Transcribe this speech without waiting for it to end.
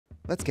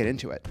Let's get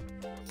into it.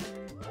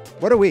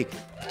 What a week.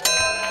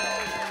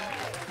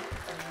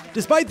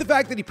 Despite the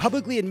fact that he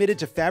publicly admitted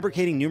to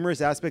fabricating numerous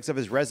aspects of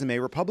his resume,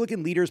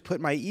 Republican leaders put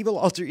my evil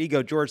alter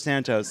ego, George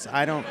Santos.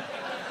 I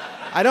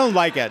don't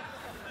like it.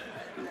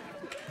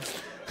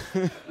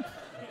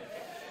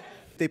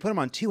 They put him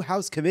on 2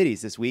 House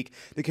committees this week,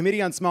 the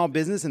Committee on Small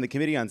Business and the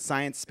Committee on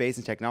Science, Space,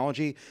 and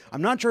Technology.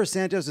 I'm not sure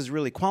Santos is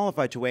really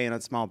qualified to weigh in on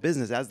small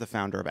business as the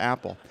founder of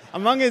Apple.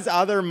 Among his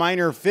other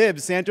minor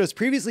fibs, Santos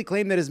previously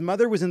claimed that his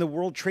mother was in the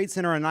World Trade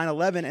Center on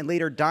 9/11 and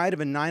later died of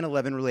a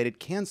 9/11-related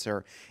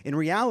cancer. In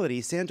reality,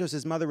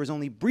 Santos' mother was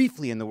only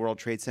briefly in the World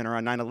Trade Center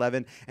on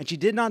 9/11, and she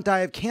did not die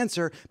of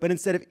cancer, but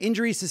instead of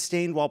injuries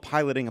sustained while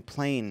piloting a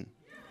plane.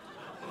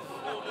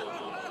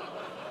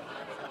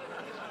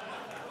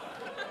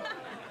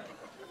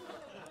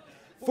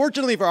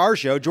 Fortunately for our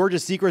show,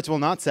 George's secrets will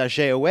not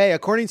sashay away.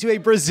 According to a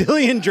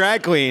Brazilian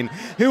drag queen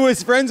who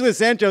was friends with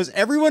Santos,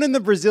 everyone in the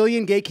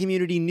Brazilian gay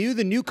community knew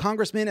the new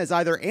congressman as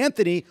either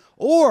Anthony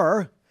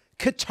or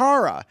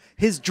Katara,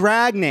 his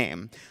drag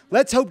name.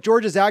 Let's hope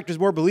George's act is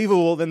more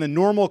believable than the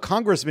normal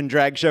congressman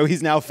drag show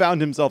he's now found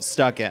himself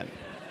stuck in.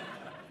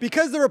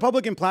 Because the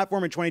Republican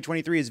platform in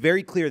 2023 is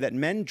very clear that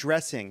men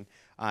dressing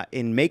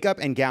in makeup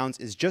and gowns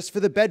is just for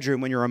the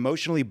bedroom when your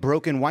emotionally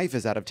broken wife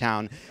is out of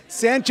town,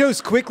 Santos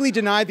quickly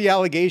denied the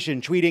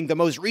allegation, tweeting, "The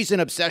most recent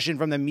obsession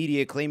from the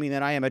media claiming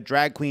that I am a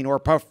drag queen or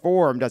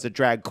performed as a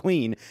drag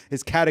queen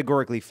is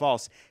categorically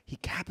false." He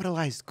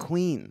capitalized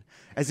queen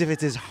as if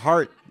it's his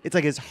heart. It's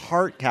like his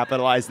heart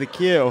capitalized the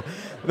Q.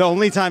 The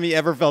only time he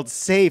ever felt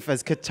safe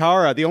as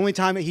Katara, the only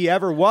time he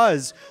ever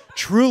was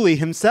truly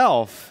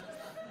himself.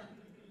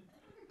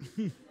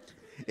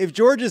 If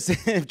George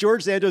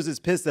Santos is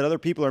pissed that other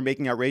people are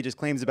making outrageous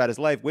claims about his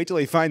life, wait till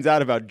he finds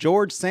out about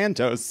George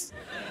Santos.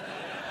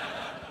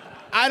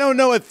 I don't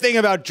know a thing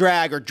about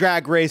drag or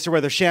drag race or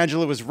whether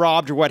Shangela was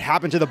robbed or what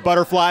happened to the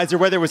butterflies or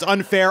whether it was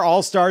unfair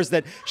All-Stars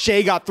that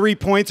Shay got 3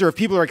 points or if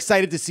people are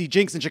excited to see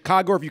Jinx in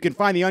Chicago or if you can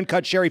find the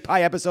uncut Sherry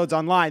Pie episodes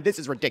online. This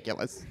is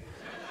ridiculous.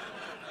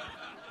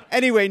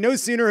 Anyway, no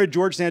sooner had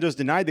George Santos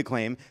denied the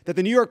claim that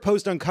the New York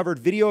Post uncovered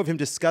video of him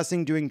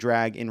discussing doing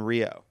drag in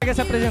Rio. Se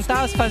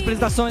apresentar, você faz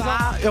apresentações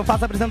lá. Eu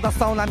faço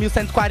apresentação na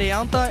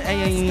 1140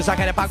 em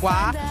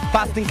Jacarepaguá,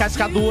 faço em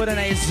Cascadura,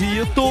 né,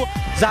 Egito.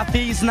 Já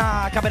fiz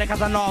na Cabaré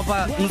Casa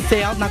Nova em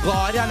Centro, na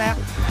Glória, né?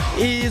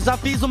 E já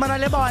fiz uma na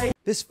Leboy.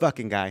 This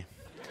fucking guy.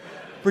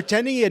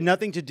 Pretending he had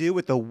nothing to do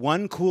with the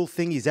one cool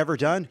thing he's ever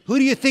done? Who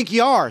do you think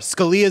you are,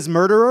 Scalia's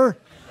murderer?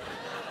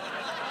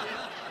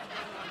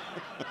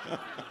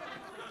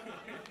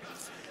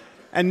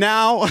 And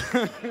now,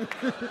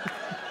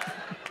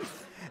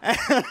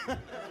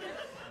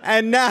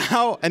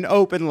 an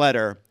open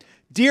letter.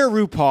 Dear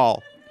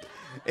RuPaul,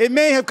 it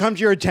may have come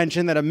to your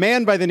attention that a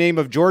man by the name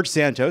of George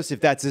Santos,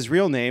 if that's his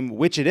real name,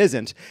 which it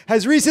isn't,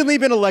 has recently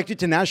been elected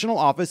to national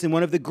office in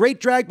one of the great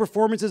drag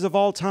performances of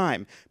all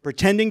time,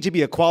 pretending to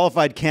be a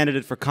qualified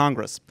candidate for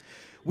Congress.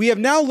 We have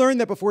now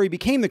learned that before he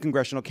became the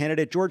congressional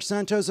candidate, George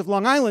Santos of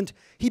Long Island,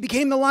 he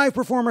became the live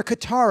performer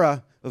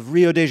Katara of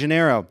Rio de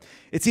Janeiro.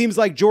 It seems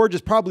like George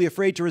is probably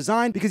afraid to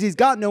resign because he's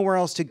got nowhere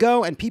else to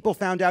go and people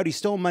found out he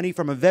stole money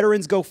from a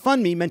veterans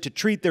GoFundMe meant to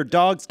treat their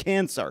dog's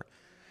cancer.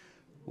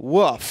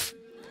 Woof.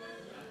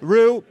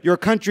 Ru, your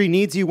country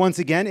needs you once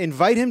again.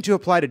 Invite him to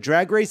apply to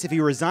Drag Race. If he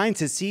resigns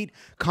his seat,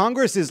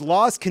 Congress's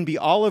loss can be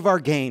all of our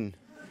gain.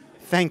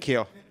 Thank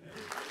you.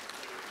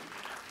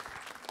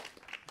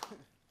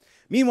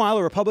 Meanwhile,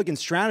 a Republican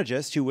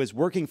strategist who was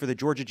working for the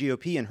Georgia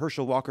GOP and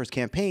Herschel Walker's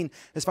campaign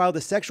has filed a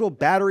sexual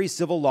battery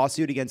civil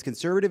lawsuit against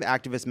conservative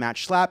activist Matt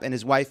Schlapp and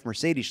his wife,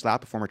 Mercedes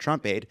Schlapp, a former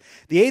Trump aide.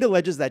 The aide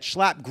alleges that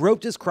Schlapp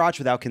groped his crotch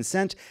without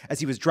consent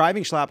as he was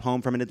driving Schlapp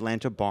home from an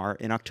Atlanta bar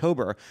in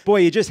October. Boy,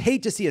 you just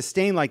hate to see a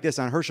stain like this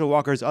on Herschel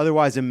Walker's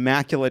otherwise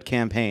immaculate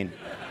campaign.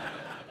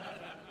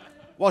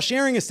 While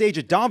sharing a stage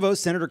at Davos,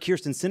 Senator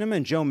Kyrsten Sinema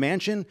and Joe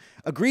Manchin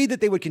agreed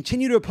that they would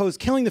continue to oppose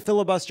killing the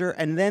filibuster,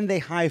 and then they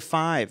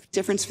high-fived.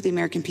 Difference for the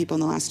American people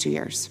in the last 2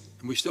 years.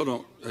 And we still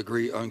don't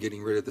agree on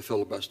getting rid of the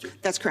filibuster.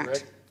 That's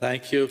correct.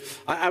 Thank you.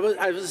 I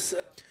was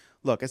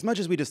Look, as much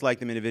as we dislike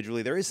them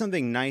individually, there is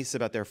something nice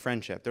about their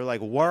friendship. They're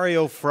like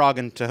Wario, Frog,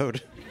 and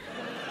Toad.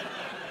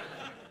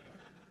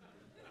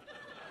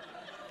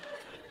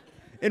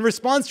 In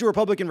response to a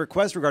Republican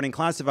request regarding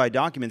classified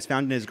documents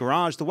found in his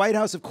garage, the White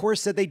House, of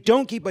course, said they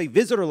don't keep a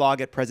visitor log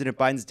at President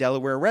Biden's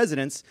Delaware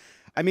residence.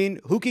 I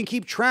mean, who can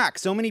keep track?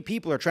 So many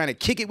people are trying to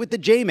kick it with the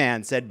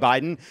J-Man, said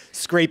Biden,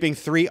 scraping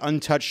 3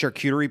 untouched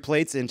charcuterie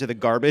plates into the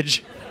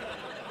garbage.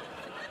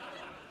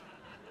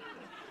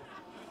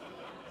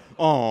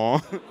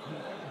 Aww.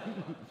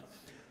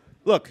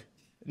 Look,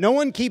 no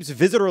one keeps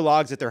visitor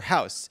logs at their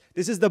house.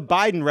 This is the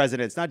Biden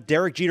residence, not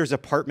Derek Jeter's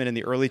apartment in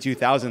the early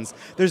 2000s.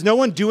 There's no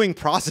one doing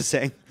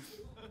processing.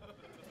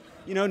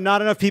 You know,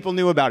 not enough people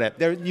knew about it.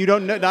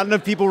 Not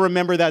enough people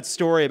remember that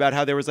story about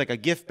how there was like a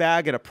gift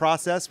bag at a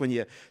process when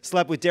you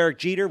slept with Derek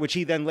Jeter, which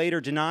he then later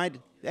denied.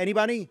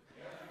 Anybody?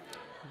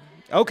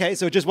 Okay,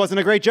 so it just wasn't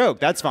a great joke.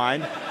 That's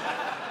fine.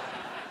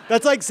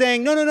 That's like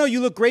saying, no, no, no,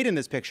 you look great in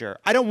this picture.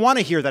 I don't want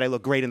to hear that I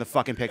look great in the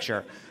fucking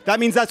picture. That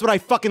means that's what I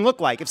fucking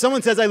look like. If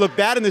someone says I look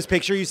bad in this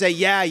picture, you say,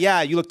 yeah,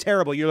 yeah, you look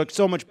terrible. You look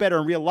so much better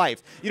in real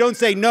life. You don't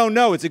say, no,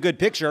 no, it's a good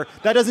picture.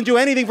 That doesn't do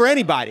anything for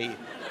anybody.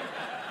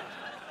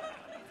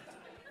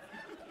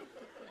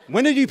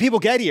 When did you people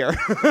get here?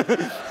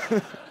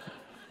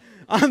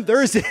 On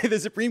Thursday, the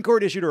Supreme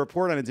Court issued a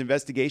report on its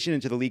investigation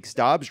into the leaked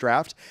Dobbs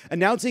draft,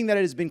 announcing that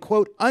it has been,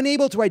 quote,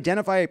 unable to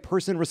identify a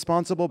person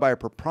responsible by a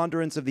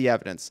preponderance of the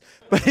evidence.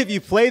 But if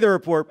you play the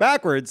report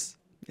backwards,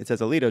 it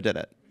says Alito did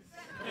it.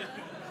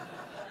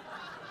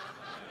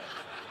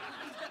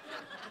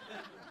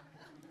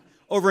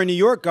 Over in New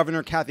York,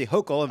 Governor Kathy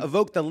Hochul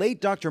evoked the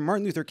late Dr.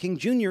 Martin Luther King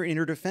Jr. in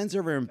her defense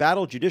over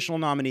embattled judicial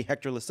nominee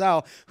Hector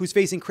LaSalle, who's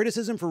facing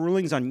criticism for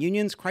rulings on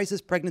unions, crisis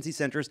pregnancy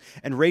centers,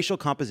 and racial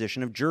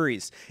composition of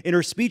juries. In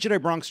her speech at a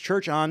Bronx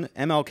church on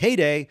MLK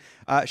Day,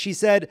 she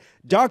said,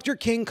 Dr.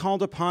 King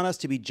called upon us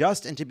to be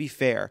just and to be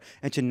fair,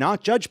 and to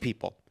not judge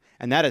people.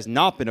 And that has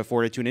not been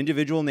afforded to an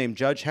individual named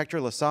Judge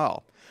Hector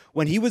LaSalle.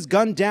 When he was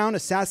gunned down,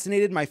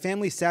 assassinated, my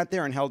family sat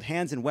there and held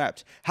hands and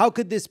wept. How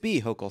could this be,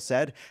 Hochul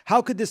said?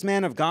 How could this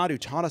man of God who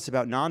taught us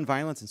about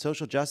nonviolence and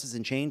social justice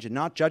and change and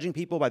not judging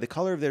people by the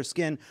color of their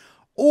skin,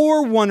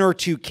 or 1 or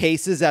 2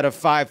 cases out of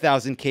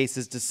 5,000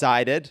 cases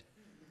decided?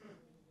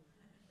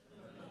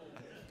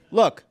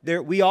 Look,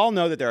 we all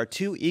know that there are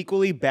 2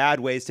 equally bad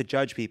ways to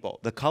judge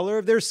people: the color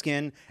of their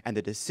skin and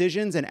the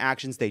decisions and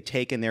actions they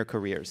take in their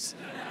careers.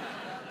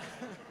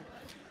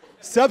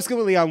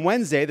 Subsequently, on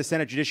Wednesday, the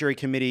Senate Judiciary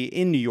Committee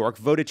in New York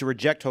voted to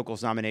reject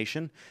Hochul's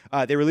nomination.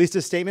 They released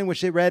a statement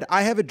which they read,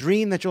 I have a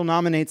dream that you'll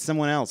nominate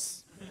someone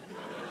else.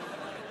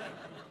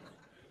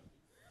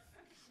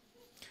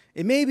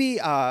 It may be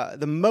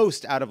the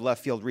most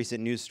out-of-left-field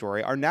recent news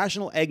story. Our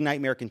national egg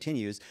nightmare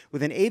continues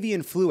with an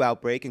avian flu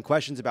outbreak and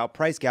questions about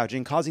price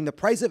gouging causing the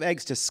price of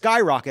eggs to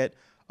skyrocket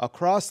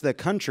across the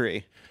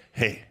country.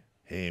 Hey,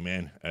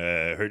 man,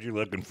 heard you're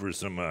looking for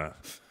some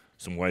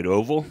white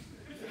oval?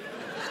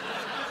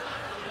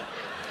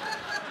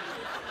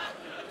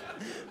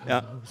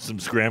 Yeah. Some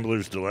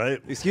Scrambler's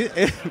Delight?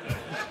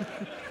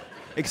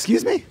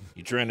 Excuse me?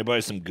 You trying to buy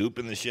some goop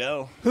in the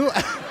shell? Who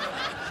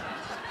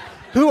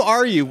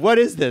are you? What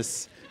is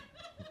this?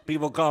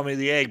 People call me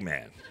the Egg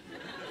Man.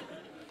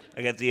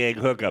 I got the egg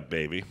hookup,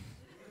 baby.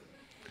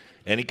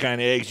 Any kind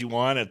of eggs you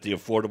want at the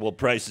affordable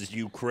prices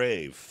you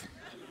crave.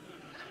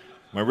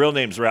 My real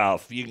name's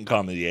Ralph. You can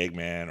call me the Egg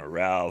Man or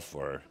Ralph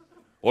or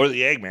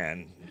the Egg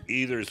Man.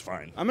 Either is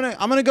fine. I'm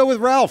gonna go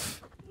with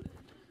Ralph.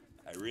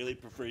 I really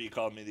prefer you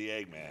call me the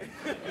Egg Man.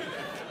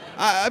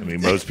 I mean,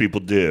 most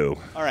people do.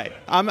 All right,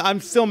 I'm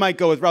still might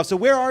go with Ralph. So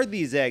where are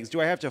these eggs? Do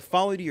I have to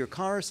follow you to your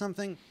car or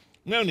something?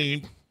 No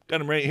need. Got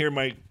them right here in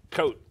my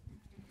coat.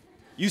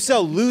 You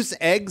sell loose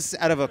eggs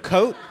out of a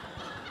coat?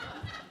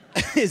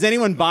 Is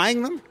anyone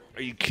buying them?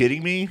 Are you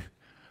kidding me?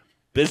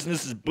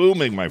 Business is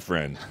booming, my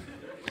friend.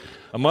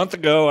 A month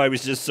ago, I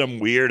was just some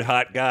weird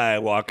hot guy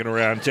walking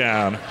around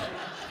town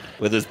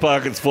with his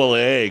pockets full of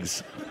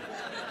eggs.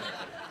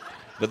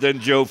 But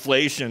then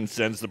Joe-flation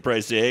sends the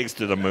price of eggs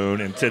to the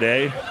moon, and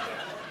today,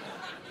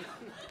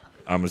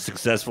 I'm a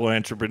successful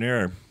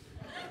entrepreneur.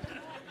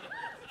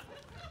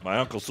 My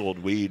uncle sold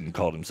weed and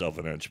called himself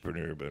an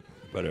entrepreneur, but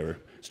whatever.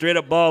 Straight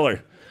up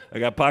baller. I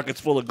got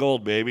pockets full of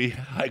gold, baby.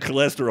 High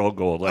cholesterol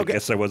gold. I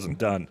guess I wasn't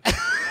done. All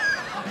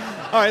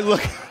right,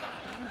 look.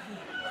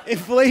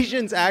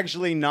 Inflation's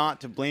actually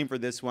not to blame for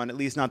this one, at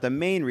least not the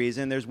main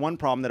reason. There's one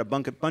problem that a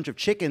bunch of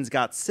chickens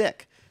got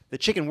sick. The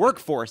chicken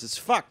workforce is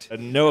fucked.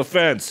 No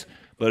offense.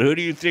 But who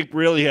do you think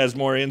really has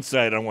more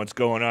insight on what's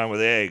going on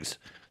with eggs?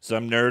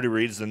 Some nerd who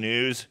reads the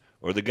news,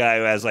 or the guy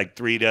who has like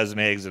 3 dozen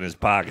eggs in his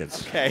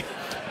pockets? Okay.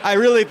 I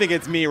really think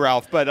it's me,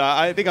 Ralph, but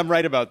I think I'm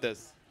right about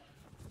this.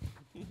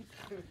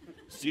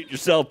 Suit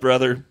yourself,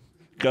 brother.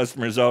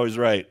 Customer's always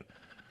right.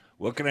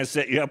 What can I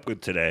set you up with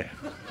today?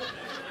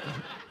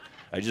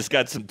 I just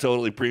got some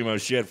totally primo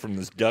shit from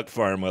this duck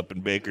farm up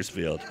in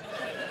Bakersfield.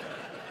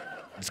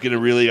 It's going to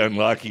really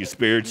unlock you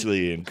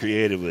spiritually and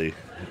creatively.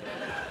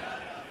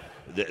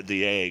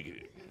 The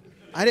egg.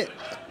 I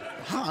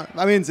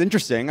mean, it's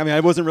interesting. I mean,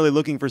 I wasn't really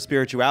looking for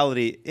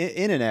spirituality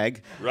in an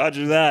egg.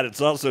 Roger that. It's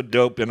also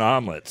dope in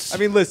omelets. I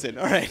mean, listen,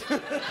 all right.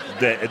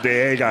 The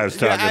egg I was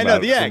talking I know,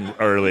 about the egg. from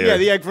earlier. Yeah,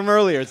 the egg from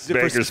earlier. It's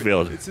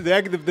Bakersfield. It's the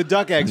egg, the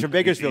duck eggs from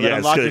Bakersfield that Yes,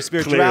 unlock your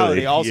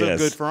spirituality. clearly, Also yes.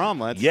 good for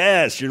omelets.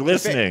 Yes, you're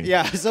listening.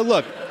 Yeah, so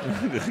look,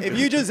 if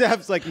you just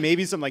have like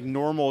maybe some like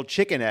normal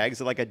chicken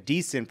eggs at like a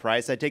decent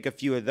price, I'd take a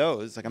few of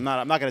those. Like I'm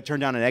not going to turn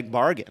down an egg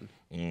bargain.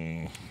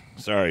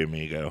 Sorry,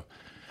 amigo.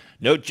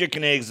 No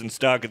chicken eggs in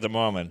stock at the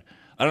moment.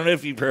 I don't know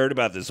if you've heard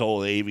about this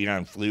whole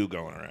avian flu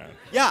going around.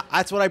 Yeah,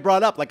 that's what I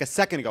brought up like a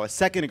second ago. A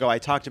second ago, I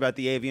talked about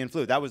the avian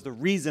flu. That was the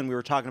reason we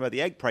were talking about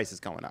the egg prices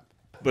going up.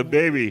 But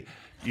baby,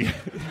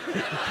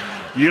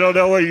 you don't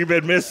know what you've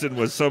been missing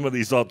with some of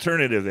these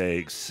alternative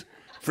eggs.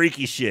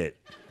 Freaky shit.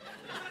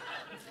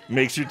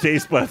 Makes your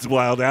taste buds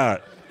wild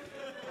out.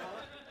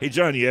 Hey,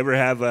 John, you ever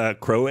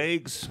have crow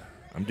eggs?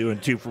 I'm doing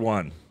 2 for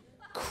 1.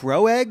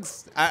 Crow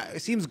eggs?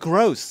 It seems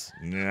gross.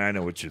 Yeah, I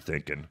know what you're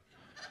thinking.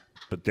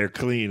 but they're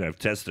clean. I've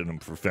tested them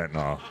for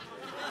fentanyl.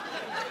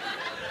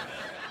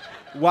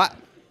 What?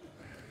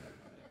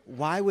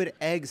 Why would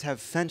eggs have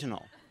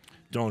fentanyl?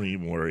 Don't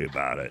even worry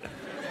about it.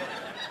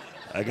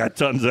 I got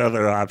tons of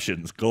other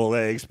options. Gold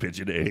eggs,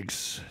 pigeon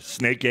eggs,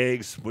 snake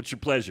eggs. What's your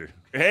pleasure?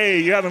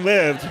 Hey, you haven't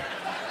lived.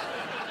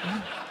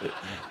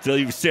 Till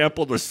you've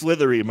sampled a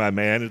slithery, my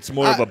man. It's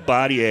more of a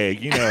body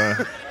egg, you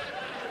know.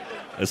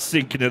 A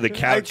sink into the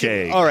couch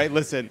egg. All right,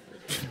 listen.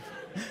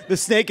 The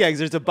snake eggs,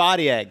 there's a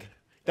body egg.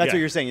 That's Yeah. what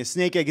you're saying. A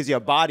snake egg gives you a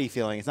body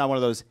feeling. It's not one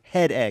of those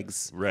head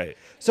eggs. Right.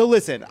 So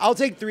listen, I'll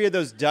take 3 of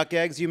those duck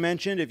eggs you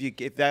mentioned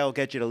if that'll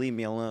get you to leave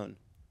me alone.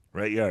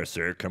 Right you are,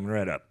 sir. Coming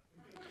right up.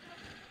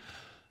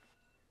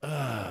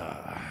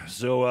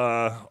 So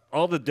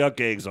all the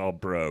duck eggs all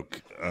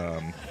broke.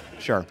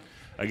 Sure.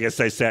 I guess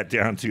I sat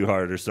down too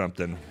hard or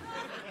something.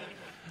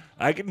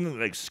 I can,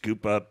 like,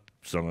 scoop up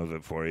some of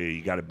it for you.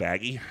 You got a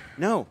baggie?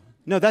 No,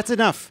 that's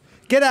enough.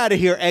 Get out of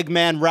here,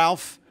 Eggman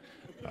Ralph.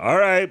 All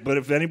right, but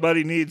if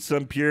anybody needs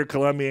some pure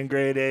Colombian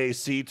grade A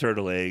sea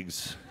turtle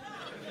eggs,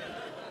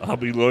 I'll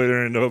be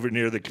loitering over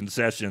near the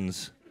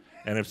concessions.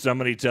 And if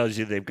somebody tells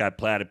you they've got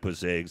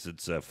platypus eggs,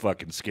 it's a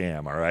fucking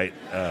scam, all right?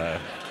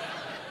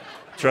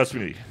 Trust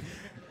me.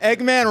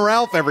 Eggman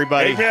Ralph,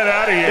 everybody. Eggman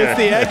out of here. It's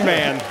the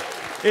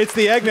Eggman. It's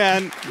the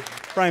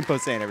Eggman. Brian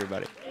Posehn,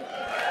 everybody.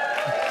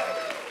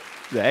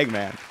 The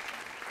Eggman.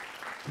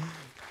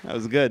 That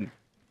was good.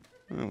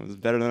 That was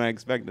better than I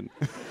expected.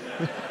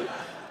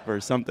 For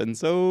something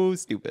so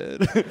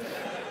stupid.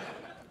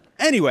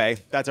 Anyway,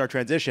 that's our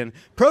transition.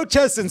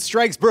 Protests and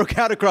strikes broke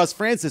out across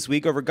France this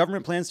week over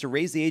government plans to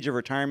raise the age of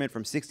retirement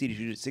from 62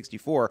 to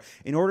 64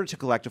 in order to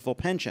collect a full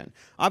pension.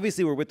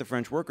 Obviously, we're with the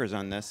French workers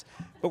on this,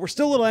 but we're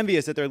still a little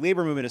envious that their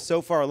labor movement is so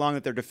far along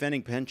that they're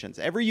defending pensions.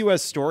 Every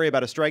U.S. story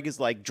about a strike is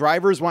like,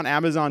 drivers want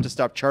Amazon to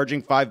stop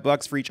charging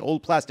 $5 for each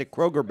old plastic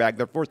Kroger bag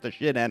they're forced to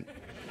shit in.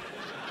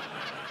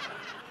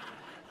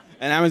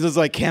 And Amazon's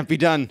like, can't be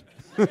done.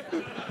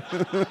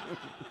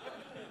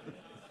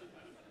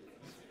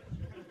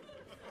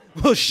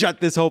 We'll shut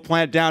this whole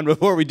plant down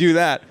before we do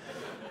that.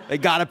 They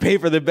gotta pay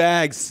for the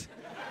bags.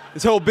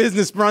 This whole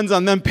business runs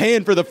on them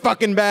paying for the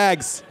fucking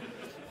bags.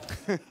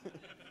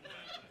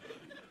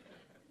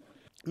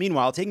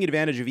 Meanwhile, taking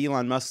advantage of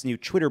Elon Musk's new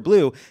Twitter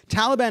Blue,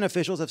 Taliban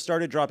officials have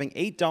started dropping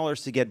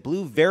 $8 to get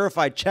blue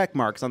verified check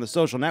marks on the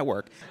social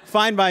network.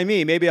 Fine by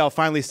me. Maybe I'll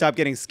finally stop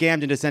getting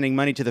scammed into sending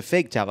money to the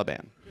fake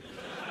Taliban.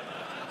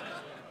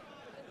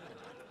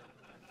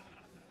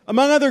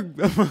 Among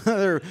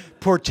other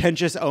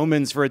portentous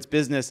omens for its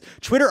business,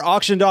 Twitter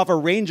auctioned off a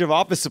range of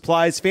office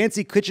supplies,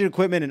 fancy kitchen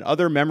equipment, and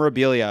other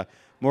memorabilia.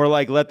 More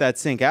like, let that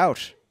sink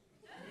out.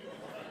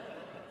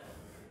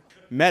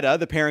 Meta,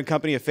 the parent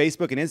company of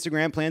Facebook and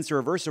Instagram, plans to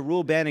reverse a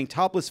rule banning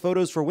topless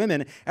photos for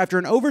women after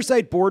an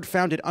oversight board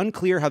found it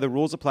unclear how the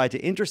rules apply to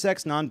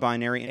intersex,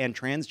 non-binary, and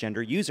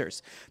transgender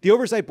users. The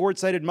oversight board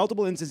cited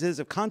multiple instances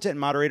of content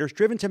moderators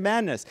driven to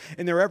madness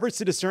in their efforts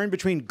to discern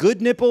between good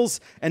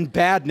nipples and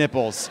bad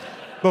nipples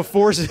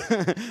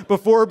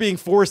before being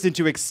forced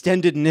into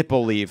extended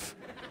nipple leave.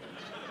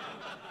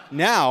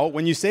 Now,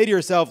 when you say to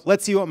yourself,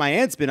 let's see what my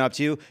aunt's been up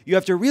to, you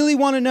have to really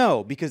want to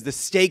know because the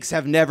stakes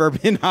have never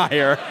been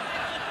higher.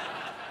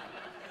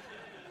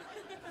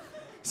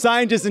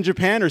 Scientists in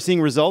Japan are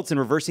seeing results in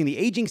reversing the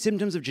aging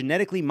symptoms of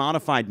genetically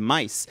modified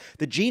mice.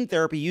 The gene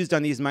therapy used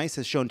on these mice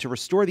has shown to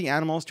restore the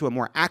animals to a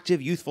more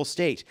active, youthful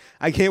state.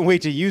 I can't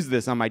wait to use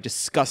this on my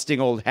disgusting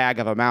old hag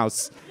of a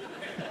mouse.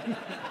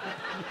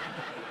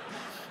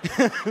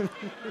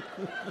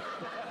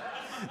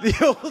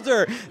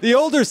 The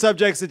older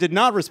subjects that did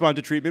not respond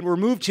to treatment were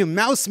moved to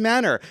Mouse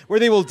Manor, where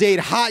they will date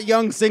hot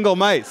young single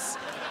mice.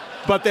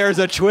 But there's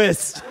a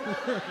twist.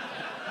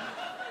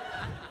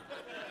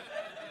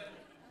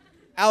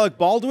 Alec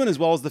Baldwin, as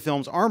well as the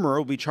film's armorer,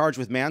 will be charged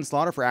with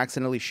manslaughter for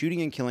accidentally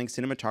shooting and killing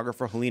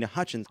cinematographer Helena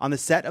Hutchins on the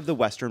set of the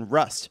Western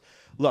Rust.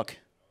 Look,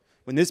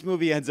 when this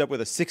movie ends up with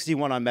a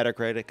 61 on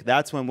Metacritic,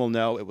 that's when we'll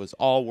know it was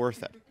all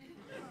worth it.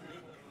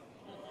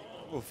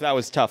 Oof, that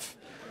was tough.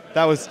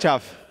 That was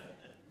tough.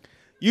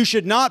 You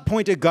should not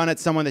point a gun at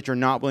someone that you're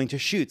not willing to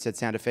shoot, said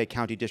Santa Fe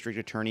County District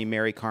Attorney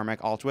Mary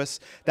Carmack Altwis.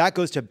 That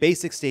goes to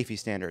basic safety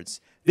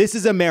standards. This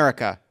is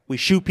America. We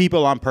shoot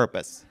people on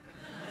purpose.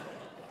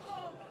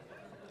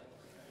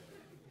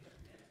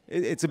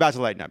 It's about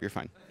to lighten up. You're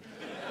fine.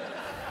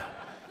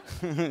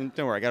 Don't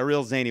worry. I got a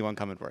real zany one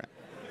coming for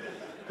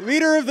you.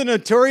 Leader of the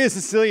notorious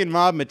Sicilian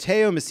mob,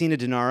 Matteo Messina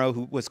Denaro,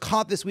 who was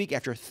caught this week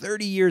after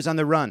 30 years on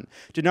the run.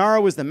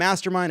 Denaro was the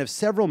mastermind of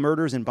several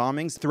murders and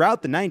bombings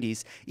throughout the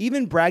 90s,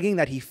 even bragging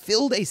that he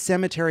filled a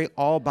cemetery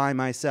all by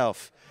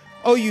myself.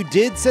 Oh, you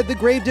did? Said the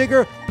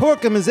gravedigger.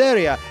 Porca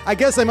miseria. I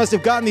guess I must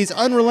have gotten these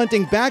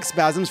unrelenting back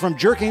spasms from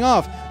jerking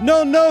off.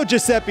 No,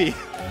 Giuseppe,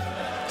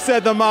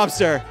 said the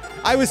mobster.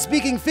 I was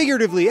speaking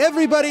figuratively.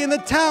 Everybody in the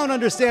town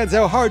understands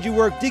how hard you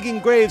work digging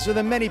graves for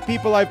the many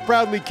people I've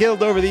proudly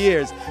killed over the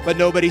years. But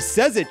nobody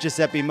says it,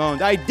 Giuseppe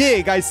moaned. I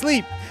dig, I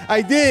sleep.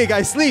 I dig,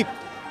 I sleep.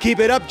 Keep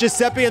it up,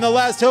 Giuseppe, and the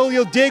last hole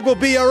you'll dig will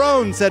be your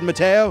own, said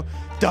Matteo.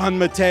 Don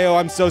Mateo,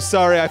 I'm so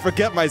sorry. I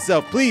forget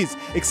myself. Please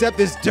accept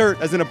this dirt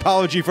as an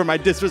apology for my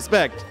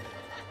disrespect.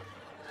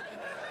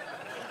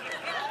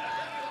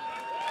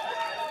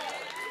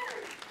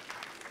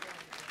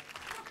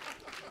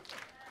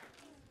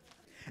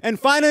 And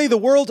finally, the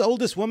world's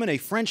oldest woman, a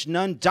French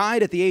nun,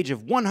 died at the age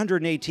of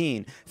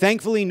 118.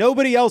 Thankfully,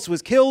 nobody else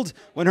was killed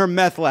when her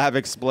meth lab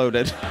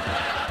exploded.